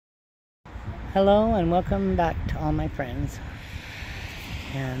Hello and welcome back to all my friends.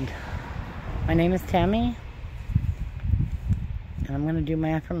 And my name is Tammy, and I'm going to do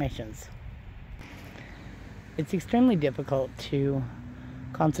my affirmations. It's extremely difficult to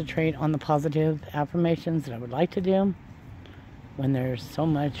concentrate on the positive affirmations that I would like to do when there's so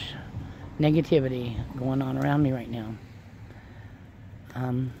much negativity going on around me right now.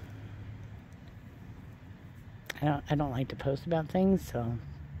 I don't like to post about things, so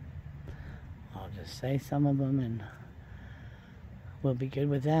I'll just say some of them and we'll be good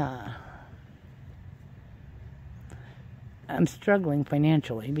with that. I'm struggling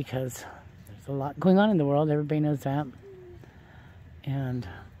financially because there's a lot going on in the world. Everybody knows that. And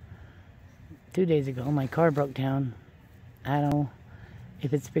 2 days ago, my car broke down. I don't know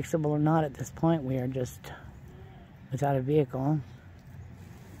if it's fixable or not at this point. We are just without a vehicle.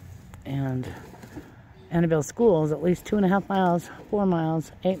 And Annabelle's school is at least 2.5 miles, 4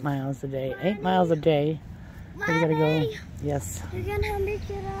 miles, 8 miles a day. 8 miles a day. We gotta go. Yes. You're gonna help me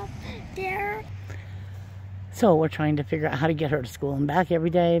get up there? So we're trying to figure out how to get her to school and back every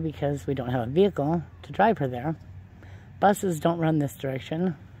day because we don't have a vehicle to drive her there. Buses don't run this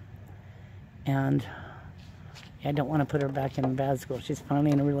direction. And I don't want to put her back in a bad school. She's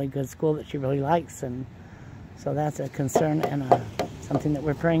finally in a really good school that she really likes. And so that's a concern and something that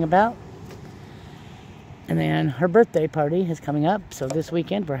we're praying about. And then her birthday party is coming up. So this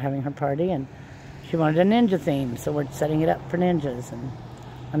weekend we're having her party. And she wanted a ninja theme. So we're setting it up for ninjas. And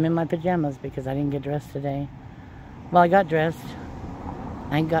I'm in my pajamas because I didn't get dressed today. Well, I got dressed.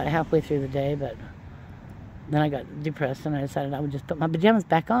 I got halfway through the day, but then I got depressed and I decided I would just put my pajamas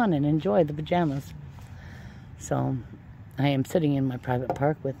back on and enjoy the pajamas. So I am sitting in my private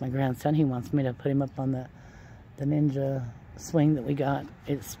park with my grandson. He wants me to put him up on the ninja swing that we got.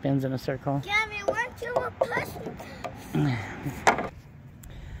 It spins in a circle. Gabby, weren't you a push?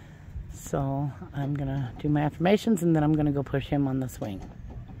 So I'm gonna do my affirmations and then I'm gonna go push him on the swing.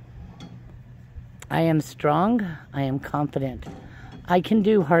 I am strong. I am confident. I can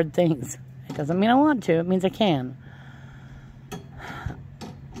do hard things. It doesn't mean I want to. It means I can.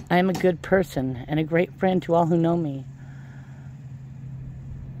 I am a good person and a great friend to all who know me.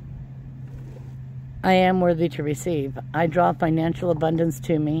 I am worthy to receive. I draw financial abundance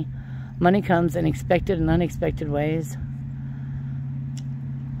to me. Money comes in expected and unexpected ways.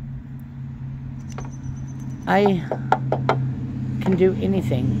 I can do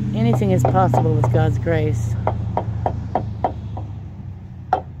anything. Anything is possible with God's grace.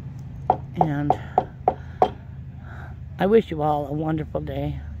 And I wish you all a wonderful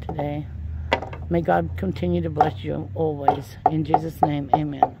day today. May God continue to bless you always. In Jesus' name,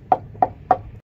 amen.